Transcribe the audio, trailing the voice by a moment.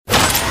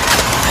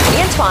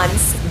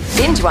Antoine's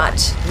Binge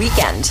Watch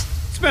Weekend.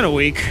 It's been a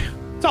week.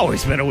 It's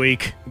always been a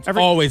week.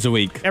 Always a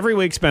week. Every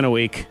week's been a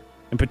week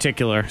in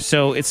particular.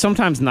 So it's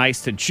sometimes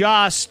nice to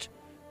just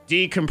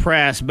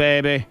decompress,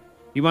 baby.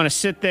 You want to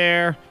sit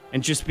there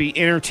and just be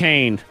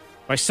entertained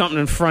by something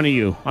in front of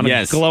you on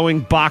a glowing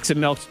box that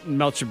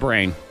melts your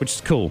brain, which is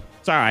cool.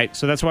 It's all right.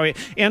 So that's why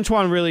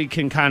Antoine really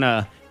can kind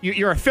of...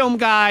 You're a film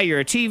guy. You're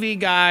a TV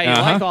guy. You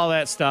like all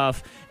that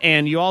stuff.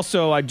 And you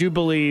also, I do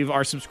believe,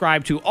 are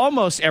subscribed to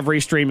almost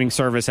every streaming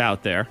service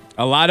out there.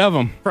 A lot of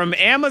them. From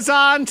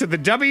Amazon to the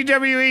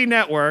WWE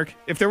Network.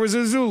 If there was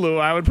a Zulu,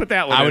 I would put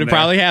that one I would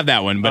probably have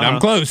that one, but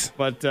I'm close.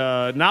 But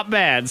not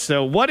bad.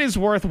 So what is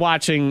worth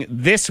watching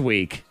this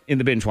week in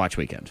the Binge Watch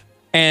Weekend?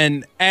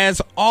 And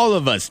as all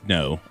of us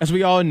know, as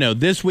we all know,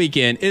 this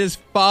weekend, it is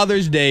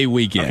Father's Day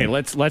weekend. Okay,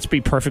 let's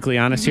be perfectly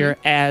honest here.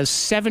 As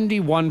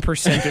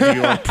 71% of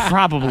you are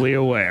probably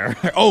aware.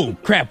 Oh,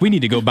 crap, we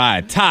need to go buy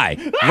a tie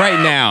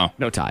right now.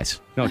 No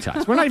ties. No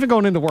ties. We're not even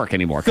going into work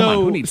anymore. Come on,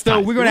 who needs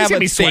ties? We're going to have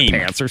a theme.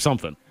 Sweatpants or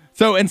something.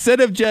 So instead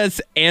of just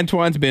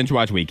Antoine's Binge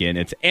Watch Weekend,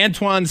 it's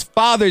Antoine's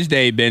Father's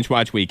Day Binge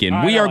Watch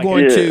Weekend. We are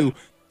going to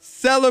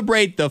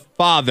celebrate the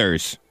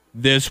fathers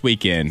this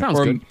weekend,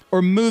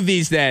 or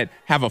movies that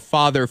have a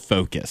father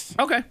focus.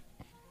 Okay.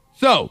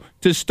 So,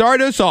 to start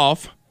us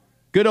off,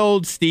 good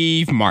old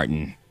Steve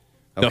Martin,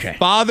 the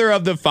father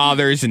of the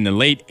fathers in the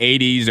late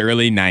 80s,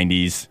 early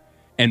 90s,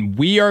 and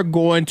we are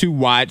going to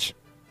watch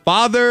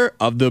Father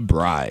of the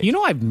Bride. You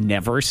know, I've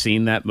never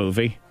seen that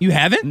movie. You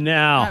haven't?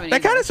 No.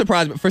 That kind of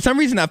surprised me. For some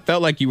reason, I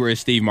felt like you were a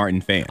Steve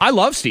Martin fan. I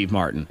love Steve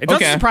Martin. It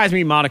doesn't surprise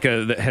me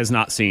Monica that has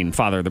not seen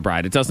Father of the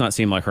Bride. It does not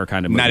seem like her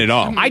kind of movie. Not at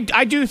all.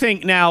 I do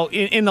think now,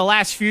 in the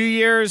last few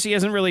years, he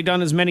hasn't really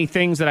done as many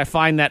things that I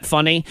find that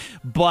funny,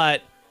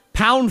 but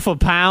pound for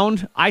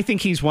pound, I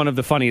think he's one of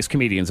the funniest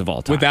comedians of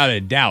all time. Without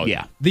a doubt.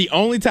 Yeah. The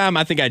only time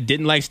I think I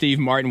didn't like Steve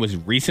Martin was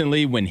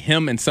recently when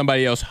him and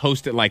somebody else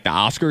hosted like the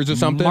Oscars or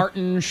something.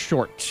 Martin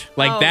Short.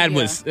 Like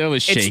was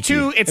shaky.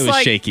 It's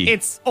like shaky.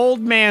 It's old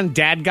man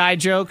dad guy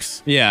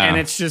jokes. Yeah. And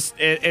it's just,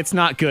 it's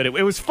not good.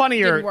 It was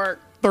funnier. Didn't work.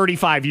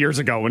 35 years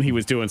ago when he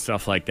was doing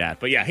stuff like that.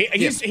 But yeah,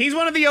 he's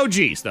one of the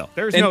OGs, though.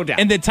 There's no doubt.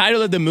 And the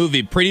title of the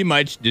movie pretty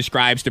much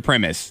describes the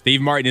premise.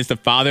 Steve Martin is the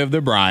father of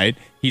the bride.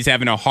 He's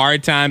having a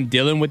hard time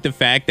dealing with the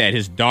fact that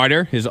his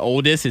daughter, his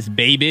oldest, his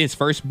baby, his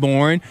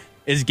firstborn,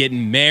 is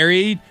getting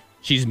married.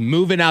 She's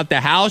moving out the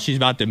house. She's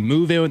about to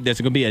move in.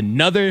 There's going to be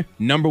another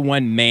number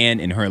one man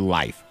in her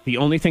life. The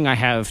only thing I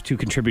have to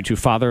contribute to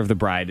Father of the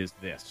Bride is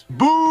this.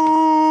 Boo!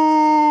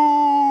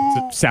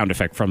 It's a sound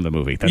effect from the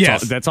movie.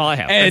 That's all I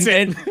have.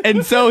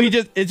 And so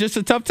it's just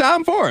a tough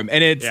time for him.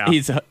 And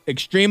he's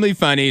extremely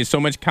funny.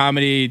 So much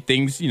comedy,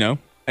 things,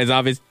 as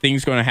obvious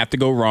things going to have to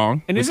go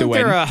wrong. And isn't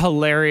there a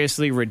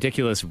hilariously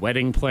ridiculous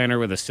wedding planner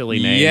with a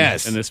silly name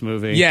in this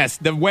movie? Yes.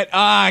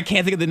 I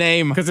can't think of the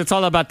name. Because it's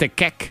all about the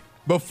kek.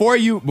 Before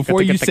you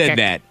said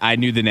that, I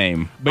knew the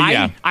name.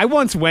 But I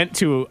once went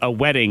to a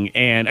wedding,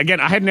 and again,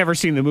 I had never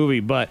seen the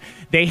movie, but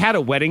they had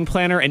a wedding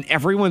planner, and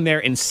everyone there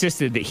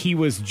insisted that he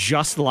was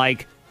just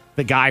like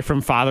the guy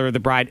from Father of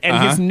the Bride.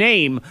 And his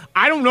name,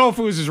 I don't know if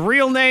it was his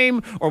real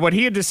name or what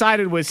he had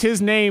decided was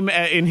his name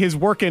in his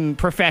working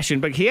profession,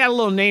 but he had a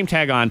little name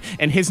tag on,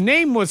 and his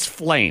name was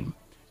Flame.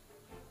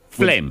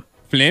 Flame.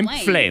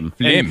 Flame.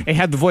 And he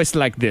had the voice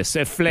like this,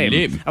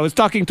 Flame. I was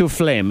talking to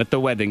Flame at the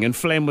wedding, and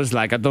Flame was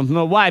like, I don't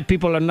know why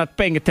people are not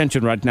paying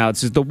attention right now.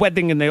 It's just the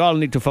wedding, and they all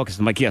need to focus.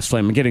 I'm like, yes,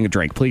 Flame, I'm getting a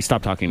drink. Please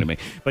stop talking to me.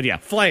 But yeah,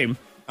 Flame.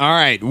 All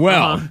right,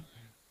 well...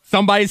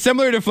 Somebody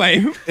similar to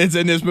Flame is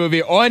in this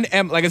movie like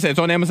I said, it's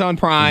on Amazon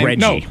Prime. Reggie.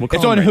 No,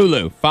 it's on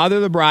Hulu. Father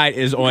of the Bride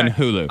is on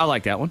Hulu. I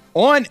like that one.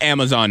 On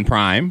Amazon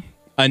Prime,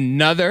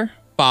 another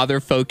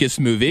father-focused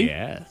movie.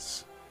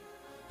 Yes.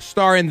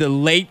 Starring the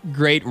late,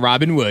 great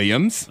Robin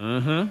Williams.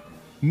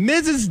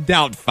 Mrs.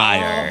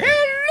 Doubtfire.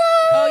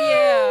 Oh,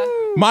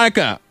 yeah.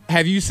 Monica,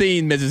 have you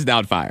seen Mrs.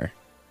 Doubtfire?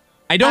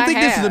 I don't think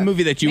this is a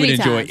movie that you would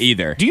enjoy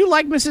either. Do you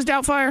like Mrs.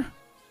 Doubtfire?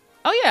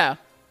 Oh, yeah.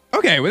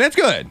 Okay, well, that's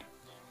good.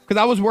 Because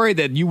I was worried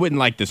that you wouldn't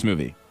like this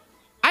movie.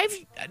 I'm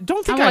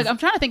trying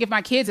to think if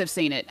my kids have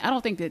seen it. I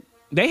don't think that...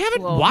 They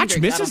haven't watched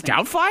Mrs.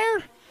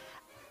 Doubtfire?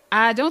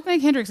 I don't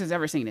think Hendrix has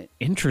ever seen it.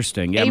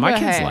 Interesting. Yeah, Ava my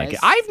kids has. like it.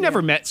 I've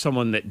never met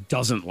someone that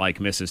doesn't like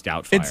Mrs.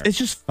 Doubtfire. It's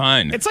just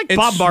fun. It's like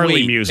Bob Marley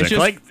sweet. music.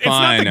 It's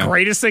not the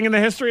greatest thing in the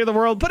history of the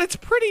world, but it's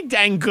pretty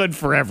dang good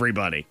for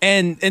everybody.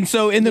 And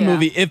so in the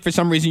movie, if for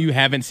some reason you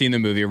haven't seen the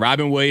movie,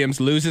 Robin Williams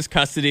loses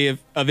custody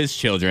of his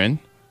children.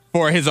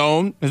 For his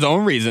own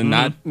reason,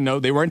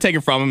 they weren't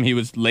taken from him. He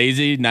was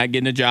lazy, not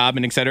getting a job,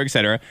 and et cetera, et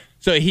cetera.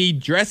 So he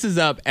dresses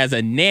up as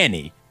a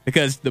nanny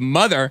because the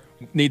mother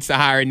needs to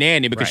hire a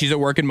nanny because she's a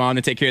working mom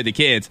to take care of the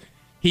kids.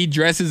 He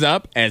dresses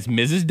up as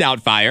Mrs.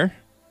 Doubtfire,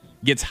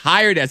 gets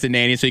hired as a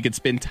nanny so he could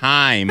spend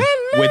time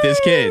with his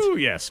kids.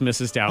 Yes,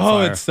 Mrs. Doubtfire. Oh,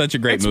 it's such a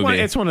great movie.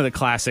 It's one of the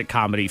classic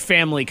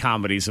family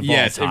comedies of all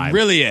time. Yes, it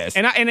really is.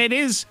 And it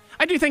is...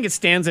 I do think it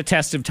stands a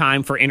test of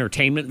time for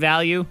entertainment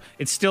value.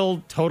 It's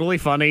still totally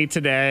funny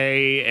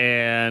today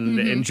and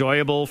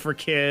enjoyable for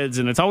kids.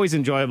 And it's always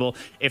enjoyable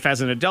if,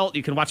 as an adult,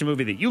 you can watch a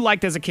movie that you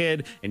liked as a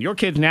kid, and your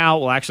kids now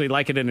will actually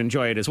like it and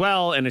enjoy it as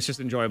well. And it's just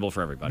enjoyable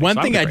for everybody. One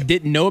thing I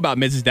didn't know about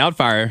Mrs.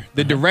 Doubtfire,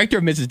 the director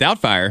of Mrs.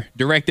 Doubtfire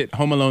directed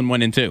Home Alone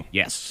 1 and 2.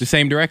 Yes. The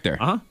same director.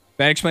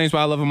 That explains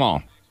why I love them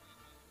all.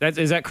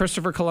 Is that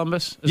Christopher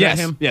Columbus? Yes,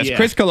 that him? yes, yeah.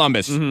 Chris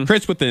Columbus.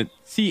 Chris with the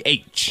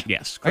CH.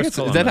 Yes, Chris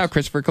Columbus. Is that how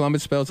Christopher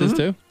Columbus spells his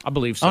too? I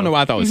believe so. I don't know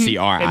why I thought it was CRI.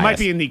 It might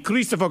be in the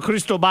Christopher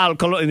Cristobal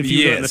Columbus, if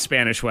you do it in the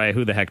Spanish way.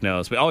 Who the heck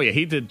knows? But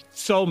he did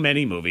so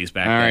many movies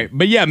back then. All right,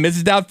 but yeah,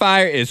 Mrs.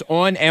 Doubtfire is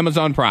on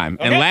Amazon Prime.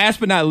 Okay. And last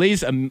but not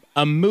least,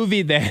 a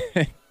movie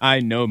that I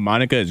know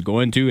Monica is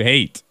going to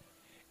hate.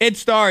 It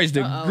stars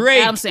the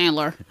great Adam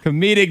Sandler,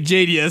 comedic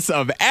genius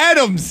of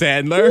Adam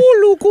Sandler,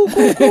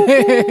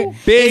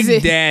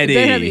 Big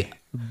Daddy.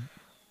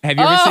 Have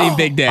you ever seen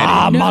Big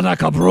Daddy?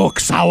 Monica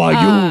Brooks, how are you?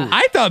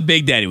 I thought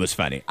Big Daddy was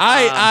funny.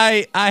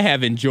 I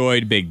have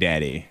enjoyed Big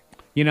Daddy.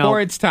 For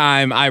its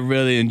time, I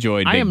really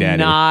enjoyed Big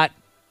Daddy.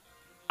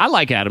 I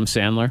like Adam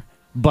Sandler,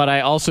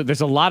 but there's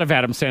a lot of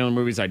Adam Sandler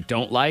movies I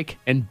don't like,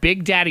 and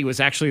Big Daddy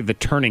was actually the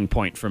turning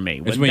point for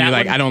me. It's when you're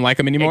like, I don't like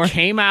him anymore? It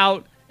came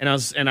out, and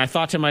I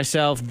thought to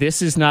myself,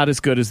 this is not as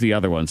good as the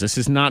other ones. This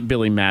is not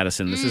Billy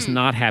Madison. This is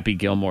not Happy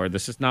Gilmore.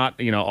 This is not,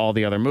 all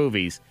the other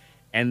movies.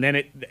 And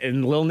then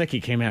Lil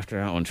Nicky came after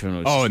that one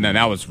too.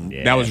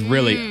 That was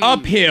really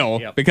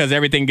uphill because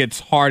everything gets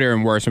harder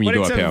and worse when you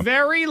go uphill. It's a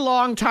very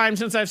long time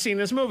since I've seen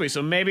this movie,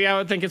 so maybe I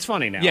would think it's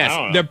funny now.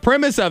 Yes, the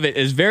premise of it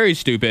is very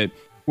stupid,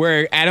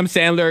 where Adam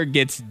Sandler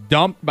gets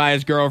dumped by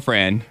his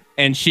girlfriend,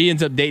 and she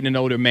ends up dating an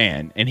older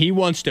man, and he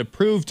wants to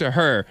prove to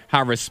her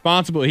how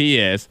responsible he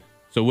is.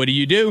 So what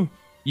do?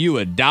 You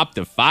adopt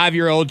a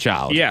 5-year-old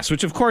child. Yes,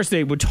 which of course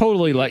they would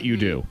totally let you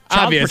do.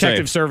 Child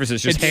Protective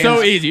Services just it's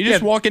so easy. You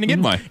just walk in and get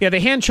one. Yeah, they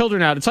hand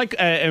children out. It's like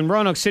in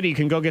Roanoke City, you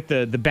can go get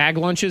the bag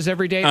lunches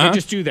every day. They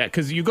just do that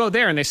because you go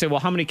there and they say,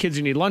 well, how many kids do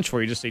you need lunch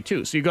for? You just say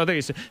 2. So you go there,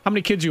 you say, how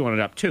many kids do you want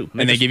to adopt? 2.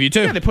 And they give you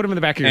 2. Yeah, they put them in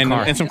the back of your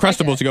car. And some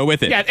Crustables to go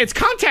with it. Yeah, it's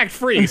contact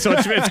free, so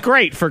it's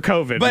great for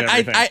COVID. But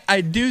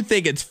I do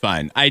think it's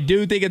fun.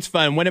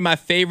 One of my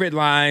favorite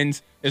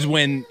lines is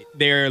when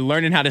they're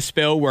learning how to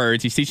spell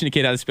words. He's teaching the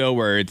kid how to spell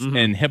words,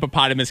 and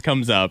hippopotamus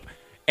comes up,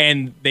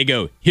 and they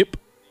go, hip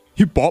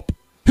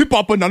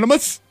hop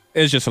anonymous.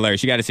 It's just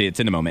hilarious. You got to see it.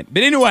 It's in the moment.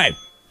 But anyway.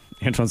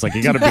 Antoine's like,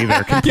 you got to be there.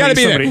 You got to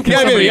be there. You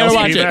got to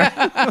watch it.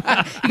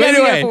 But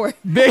anyway,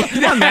 Big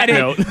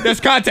Daddy. There's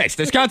context.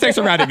 There's context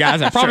around it,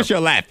 guys. I promise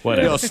you'll laugh.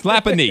 You'll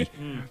slap a knee.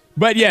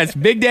 But yes,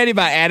 Big Daddy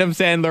by Adam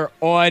Sandler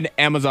on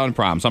Amazon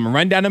Prime. So I'm going to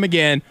run down them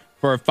again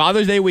for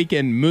Father's Day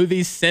weekend.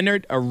 Movies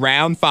centered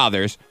around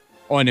fathers.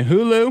 On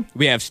Hulu,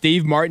 we have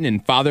Steve Martin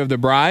in Father of the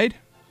Bride.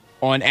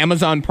 On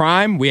Amazon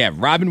Prime, we have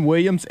Robin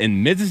Williams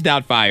in Mrs.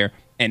 Doubtfire.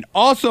 And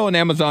also on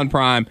Amazon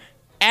Prime,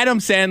 Adam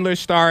Sandler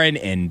starring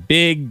in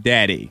Big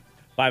Daddy.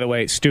 By the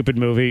way, stupid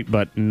movie,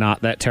 but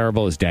not that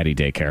terrible as Daddy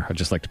Daycare. I'd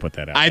just like to put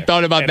that out I there.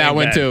 thought about that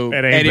one, too.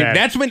 Bad.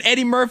 That's when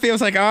Eddie Murphy was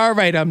like, all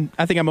right,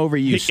 I think I'm over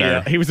you,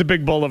 sir. Yeah, he was a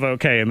big bowl of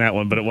okay in that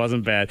one, but it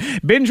wasn't bad.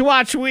 Binge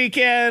Watch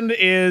Weekend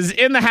is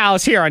in the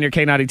house here on your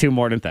K92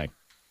 Morning Thing.